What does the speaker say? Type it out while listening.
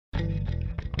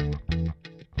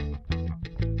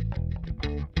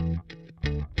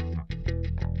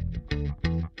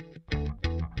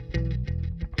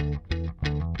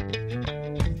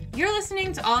You're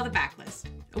listening to All the Backlist,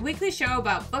 a weekly show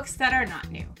about books that are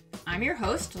not new. I'm your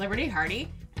host, Liberty Hardy,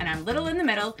 and I'm little in the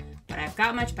middle, but I've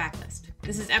got much backlist.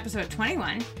 This is episode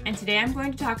 21, and today I'm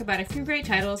going to talk about a few great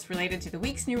titles related to the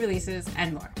week's new releases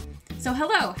and more. So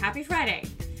hello, happy Friday.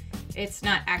 It's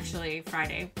not actually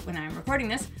Friday when I'm recording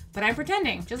this, but I'm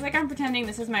pretending, just like I'm pretending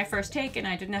this is my first take and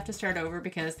I didn't have to start over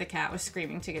because the cat was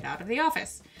screaming to get out of the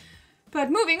office.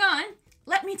 But moving on,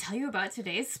 let me tell you about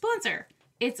today's sponsor.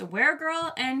 It's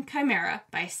Weregirl and Chimera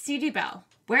by C.D. Bell.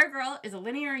 Weregirl is a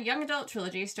linear young adult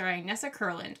trilogy starring Nessa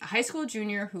Kurland, a high school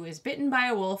junior who is bitten by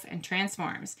a wolf and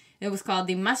transforms. It was called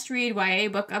the must-read YA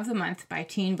book of the month by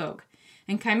Teen Vogue.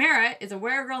 And Chimera is a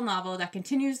Weregirl novel that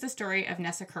continues the story of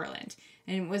Nessa Kurland,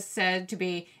 and was said to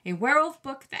be a werewolf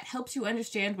book that helps you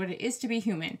understand what it is to be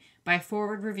human by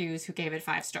Forward Reviews, who gave it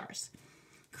 5 stars.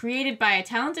 Created by a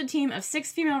talented team of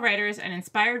 6 female writers and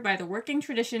inspired by the working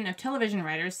tradition of television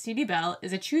writers, C.D. Bell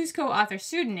is a Choose co-author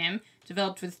pseudonym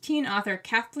developed with teen author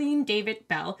Kathleen David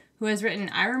Bell, who has written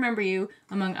I Remember You,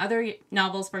 among other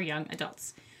novels for young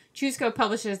adults. Choose Co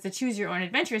publishes the Choose Your Own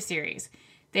Adventure series.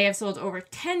 They have sold over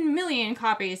 10 million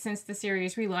copies since the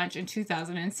series relaunched in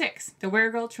 2006. The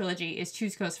Weregirl trilogy is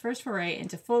Choose Co's first foray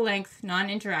into full-length,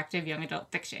 non-interactive young adult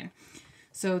fiction.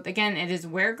 So again, it is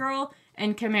Weregirl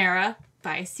and Chimera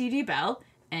by C.D. Bell,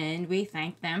 and we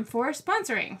thank them for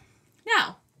sponsoring.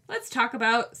 Now, let's talk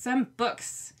about some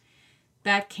books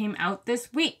that came out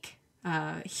this week.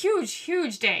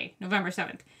 Huge day, November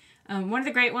 7th. One of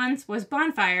the great ones was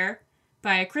Bonfire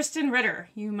by Kristen Ritter.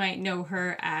 You might know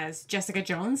her as Jessica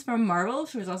Jones from Marvel.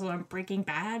 She was also on Breaking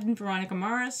Bad and Veronica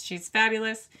Mars. She's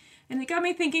fabulous. And it got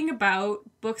me thinking about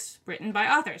books written by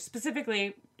authors, books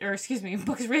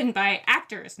written by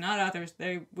actors, not authors.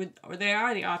 They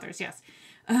are the authors, yes.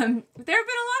 There have been a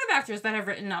lot of actors that have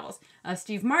written novels.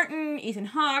 Steve Martin, Ethan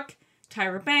Hawke,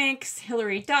 Tyra Banks,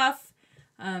 Hilary Duff.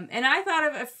 And I thought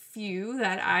of a few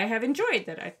that I have enjoyed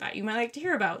that I thought you might like to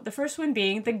hear about. The first one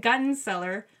being The Gun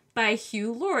Seller by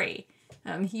Hugh Laurie.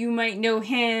 You might know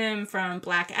him from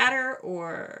Blackadder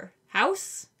or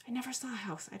House. I never saw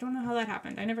House. I don't know how that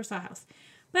happened. I never saw House.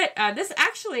 But this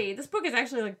book is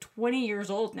actually like 20 years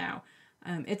old now.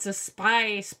 It's a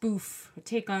spy spoof, a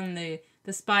take on the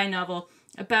spy novel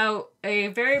about a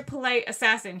very polite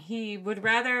assassin. He would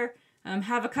rather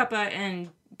have a cuppa and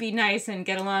be nice and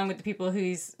get along with the people who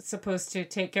he's supposed to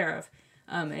take care of.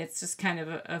 It's just kind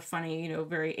of a funny,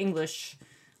 very English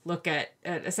look at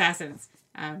assassins.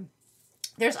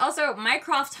 There's also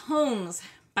Mycroft Holmes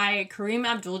by Kareem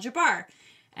Abdul-Jabbar.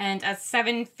 And at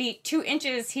 7 feet 2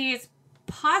 inches, he is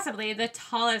possibly the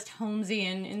tallest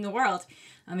Holmesian in the world.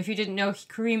 If you didn't know,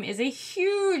 Kareem is a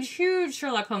huge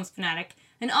Sherlock Holmes fanatic,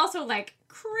 and also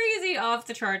crazy off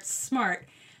the charts smart.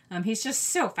 He's just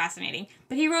so fascinating.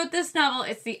 But he wrote this novel.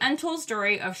 It's the untold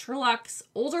story of Sherlock's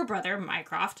older brother,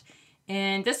 Mycroft.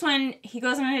 And this one, he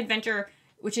goes on an adventure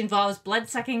which involves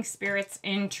blood-sucking spirits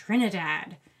in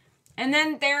Trinidad. And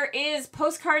then there is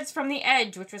Postcards from the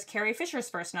Edge, which was Carrie Fisher's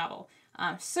first novel.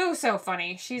 So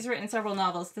funny. She's written several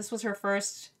novels. This was her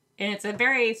first, and it's a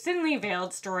very thinly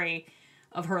veiled story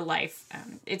of her life.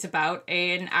 It's about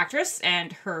an actress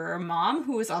and her mom,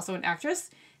 who is also an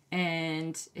actress,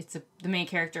 and the main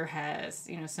character has,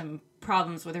 some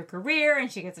problems with her career,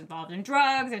 and she gets involved in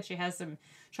drugs, and she has some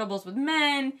troubles with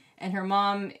men, and her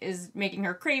mom is making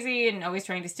her crazy and always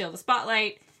trying to steal the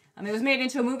spotlight. It was made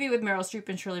into a movie with Meryl Streep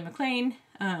and Shirley MacLaine.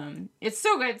 It's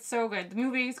so good. The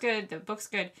movie's good, the book's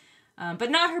good.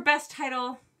 But not her best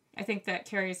title. I think that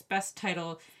Carrie's best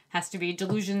title has to be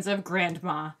Delusions of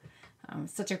Grandma.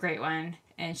 Such a great one.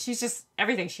 And she's just,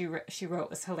 everything she wrote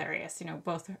was hilarious,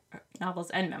 both her novels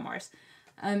and memoirs.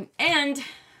 And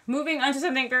moving on to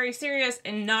something very serious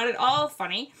and not at all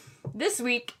funny. This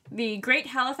week, The Great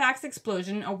Halifax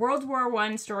Explosion, a World War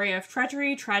I story of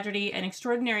treachery, tragedy, and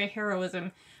extraordinary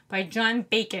heroism by John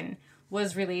Bacon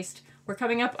was released. We're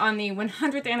coming up on the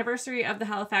 100th anniversary of the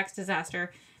Halifax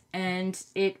disaster, and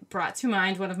it brought to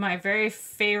mind one of my very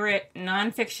favorite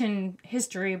nonfiction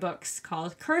history books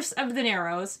called Curse of the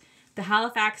Narrows, The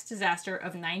Halifax Disaster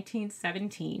of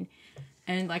 1917.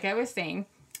 And like I was saying,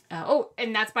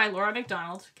 and that's by Laura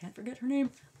MacDonald. Can't forget her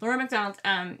name. Laura MacDonald.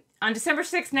 On December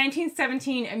 6,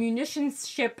 1917, a munitions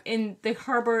ship in the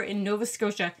harbor in Nova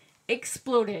Scotia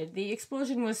exploded. The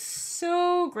explosion was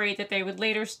so great that they would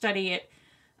later study it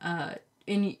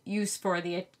in use for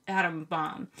the atom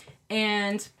bomb.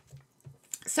 And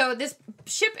so this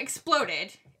ship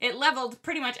exploded. It leveled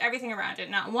pretty much everything around it.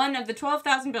 Not one of the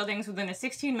 12,000 buildings within a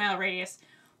 16-mile radius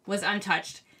was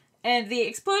untouched. And the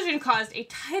explosion caused a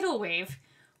tidal wave,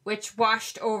 which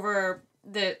washed over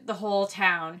the whole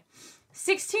town.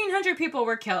 1,600 people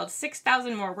were killed.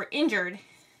 6,000 more were injured.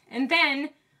 And then,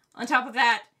 on top of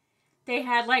that, they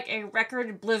had like a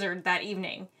record blizzard that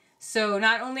evening. So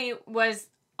not only was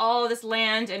all this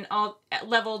land and all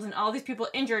leveled and all these people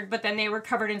injured, but then they were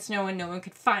covered in snow and no one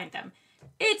could find them.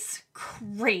 It's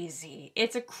crazy.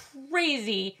 It's a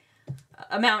crazy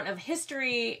amount of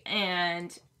history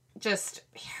and just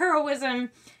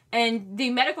heroism and the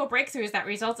medical breakthroughs that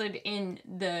resulted in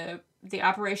the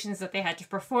operations that they had to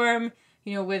perform,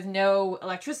 you know, with no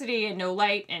electricity and no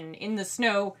light and in the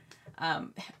snow,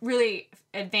 really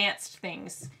advanced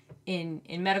things in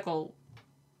medical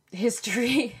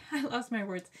history. I lost my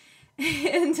words.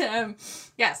 And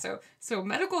yeah, so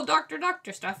medical doctor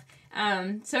stuff.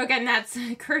 So again, that's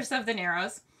Curse of the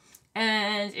Narrows.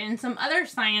 And in some other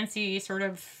sciencey sort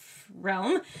of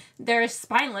realm, there's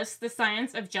Spineless, The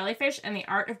Science of Jellyfish and the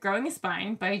Art of Growing a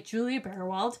Spine by Julia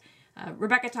Barrowald.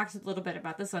 Rebecca talks a little bit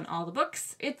about this on All the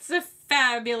Books. It's a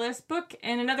fabulous book.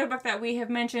 And another book that we have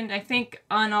mentioned, I think,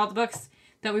 on All the Books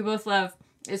that we both love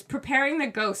is Preparing the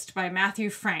Ghost by Matthew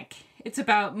Frank. It's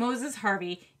about Moses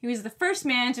Harvey. He was the first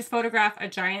man to photograph a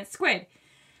giant squid.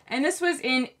 And this was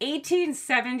in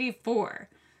 1874.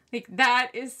 Like,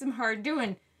 that is some hard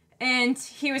doing. And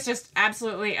he was just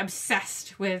absolutely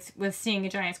obsessed with seeing a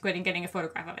giant squid and getting a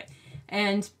photograph of it.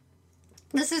 And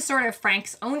this is sort of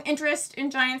Frank's own interest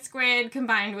in giant squid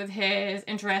combined with his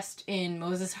interest in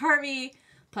Moses Harvey.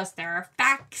 Plus there are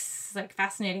facts, like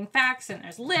fascinating facts, and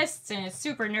there's lists, and it's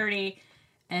super nerdy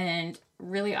and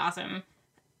really awesome.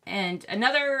 And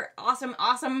another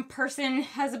awesome person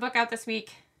has a book out this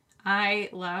week. I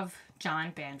love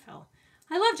John Banville.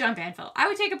 I love John Banville. I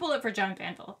would take a bullet for John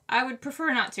Banville. I would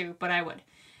prefer not to, but I would.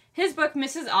 His book,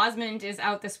 Mrs. Osmond, is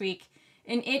out this week,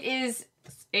 and it is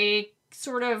a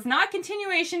sort of not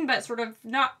continuation, but sort of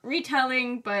not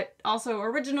retelling, but also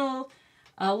original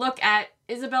look at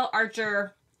Isabel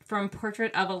Archer from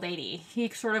Portrait of a Lady. He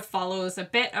sort of follows a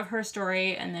bit of her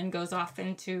story and then goes off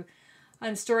into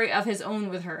a story of his own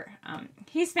with her.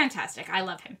 He's fantastic. I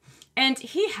love him. And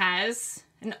he has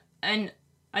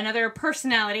another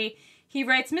personality. He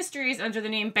writes mysteries under the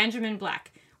name Benjamin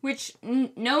Black, which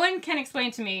no one can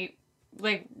explain to me,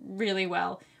 like, really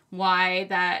well why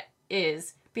that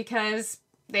is. Because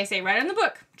they say right in the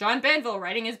book, John Banville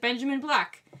writing as Benjamin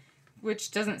Black,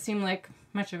 which doesn't seem like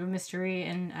much of a mystery,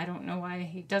 and I don't know why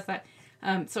he does that.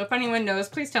 So if anyone knows,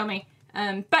 please tell me.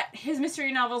 But his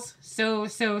mystery novels, so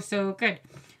good.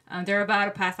 They're about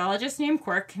a pathologist named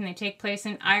Quirk, and they take place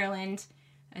in Ireland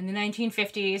in the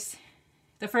 1950s.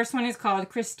 The first one is called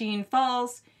Christine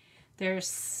Falls. There's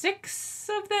 6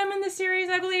 of them in the series,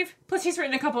 I believe. Plus he's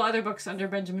written a couple other books under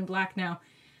Benjamin Black now.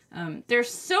 There's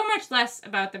so much less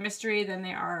about the mystery than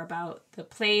they are about the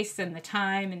place and the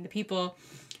time and the people.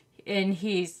 And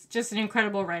he's just an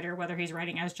incredible writer, whether he's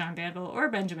writing as John Banville or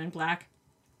Benjamin Black.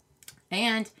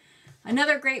 And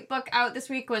another great book out this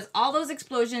week was All Those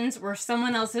Explosions Were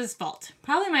Someone Else's Fault.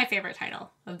 Probably my favorite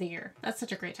title of the year. That's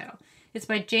such a great title. It's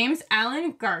by James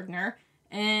Allen Gardner,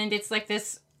 and it's like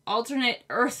this alternate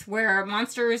Earth where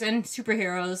monsters and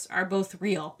superheroes are both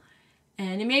real.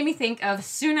 And it made me think of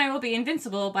Soon I Will Be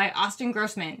Invincible by Austin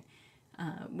Grossman,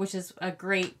 which is a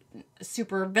great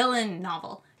super villain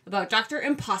novel about Dr.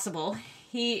 Impossible.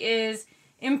 He is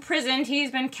imprisoned.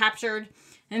 He's been captured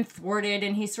and thwarted,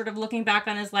 and he's sort of looking back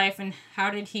on his life and how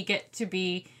did he get to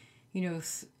be, you know,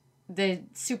 the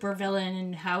super villain,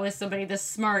 and how is somebody this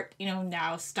smart, you know,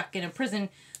 now stuck in a prison.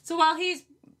 So while he's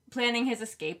planning his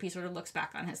escape, he sort of looks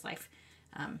back on his life.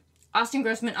 Austin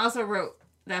Grossman also wrote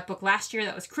that book last year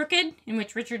that was Crooked, in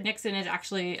which Richard Nixon is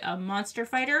actually a monster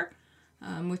fighter,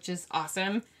 which is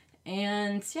awesome.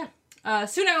 And yeah,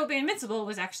 Soon I Will Be Invincible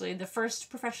was actually the first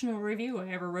professional review I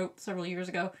ever wrote several years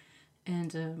ago.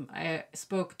 And I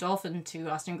spoke dolphin to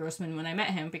Austin Grossman when I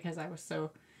met him because I was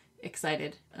so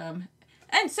excited.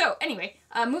 And so, anyway,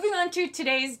 moving on to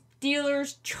today's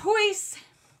dealer's choice.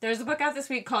 There's a book out this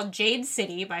week called Jade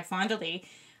City by Fonda Lee.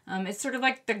 It's sort of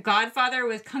like The Godfather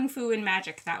with Kung Fu and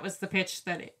magic. That was the pitch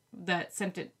that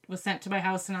was sent to my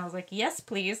house, and I was like, yes,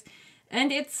 please.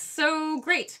 And it's so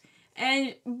great.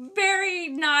 And very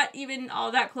not even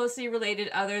all that closely related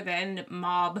other than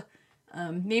mob.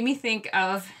 Made me think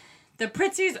of the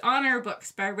Pritzi's Honor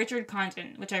books by Richard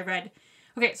Condon, which I read.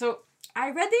 Okay, so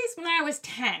I read these when I was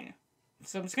 10.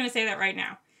 So I'm just going to say that right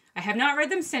now. I have not read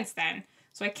them since then.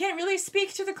 So I can't really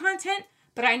speak to the content,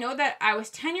 but I know that I was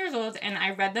 10 years old and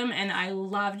I read them and I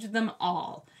loved them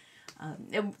all.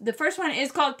 The first one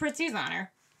is called Pritzi's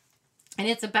Honor, and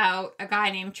it's about a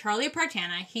guy named Charlie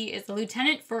Partana. He is a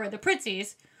lieutenant for the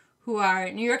Pritzis, who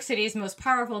are New York City's most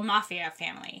powerful mafia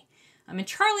family. And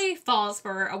Charlie falls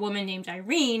for a woman named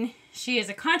Irene. She is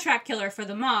a contract killer for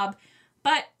the mob,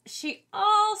 But she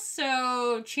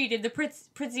also cheated the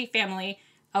Prizzi family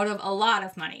out of a lot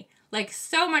of money. Like,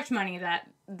 so much money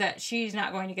that she's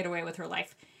not going to get away with her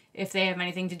life if they have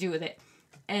anything to do with it.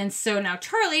 And so now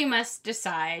Charlie must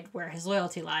decide where his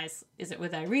loyalty lies. Is it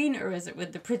with Irene or is it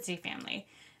with the Prizzi family?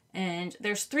 And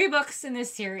there's 3 books in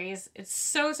this series. It's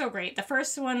so, so great. The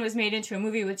first one was made into a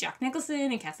movie with Jack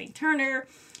Nicholson and Kathleen Turner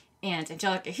and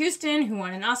Angelica Houston, who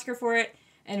won an Oscar for it,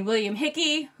 and William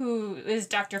Hickey, who is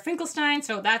Dr. Finkelstein,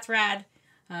 so that's rad.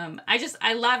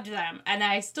 I loved them, and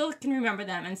I still can remember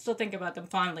them and still think about them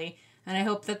fondly, and I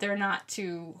hope that they're not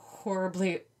too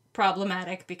horribly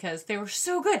problematic because they were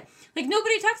so good. Like,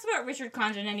 nobody talks about Richard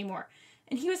Condon anymore,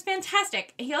 and he was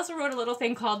fantastic. He also wrote a little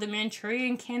thing called The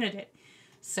Manchurian Candidate,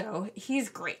 so he's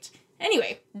great.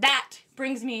 Anyway, that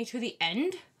brings me to the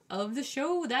end of the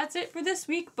show. That's it for this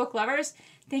week, book lovers.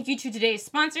 Thank you to today's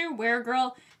sponsor,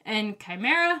 Weregirl and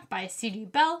Chimera by C.D.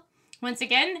 Bell. Once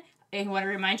again, I want to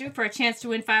remind you, for a chance to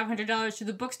win $500 to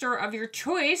the bookstore of your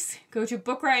choice, go to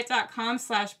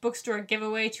bookriot.com/bookstore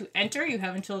giveaway to enter. You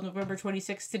have until November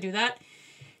 26th to do that.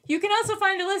 You can also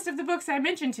find a list of the books I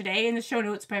mentioned today in the show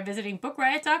notes by visiting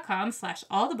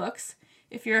bookriot.com/allthebooks.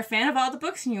 If you're a fan of All the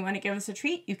Books and you want to give us a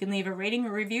treat, you can leave a rating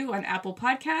or review on Apple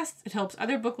Podcasts. It helps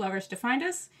other book lovers to find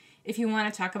us. If you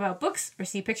want to talk about books or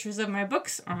see pictures of my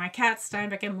books or my cats,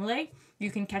 Steinbeck and Millay, you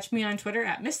can catch me on Twitter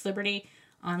at Miss Liberty,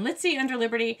 on Litzy under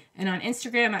Liberty, and on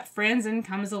Instagram at Franzen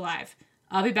Comes Alive.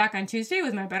 I'll be back on Tuesday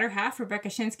with my better half, Rebecca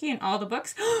Shinsky, and All the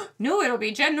Books. No, it'll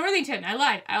be Jen Northington. I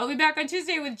lied. I will be back on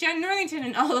Tuesday with Jen Northington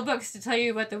and All the Books to tell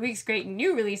you about the week's great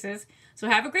new releases. So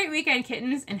have a great weekend,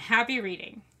 kittens, and happy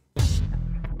reading.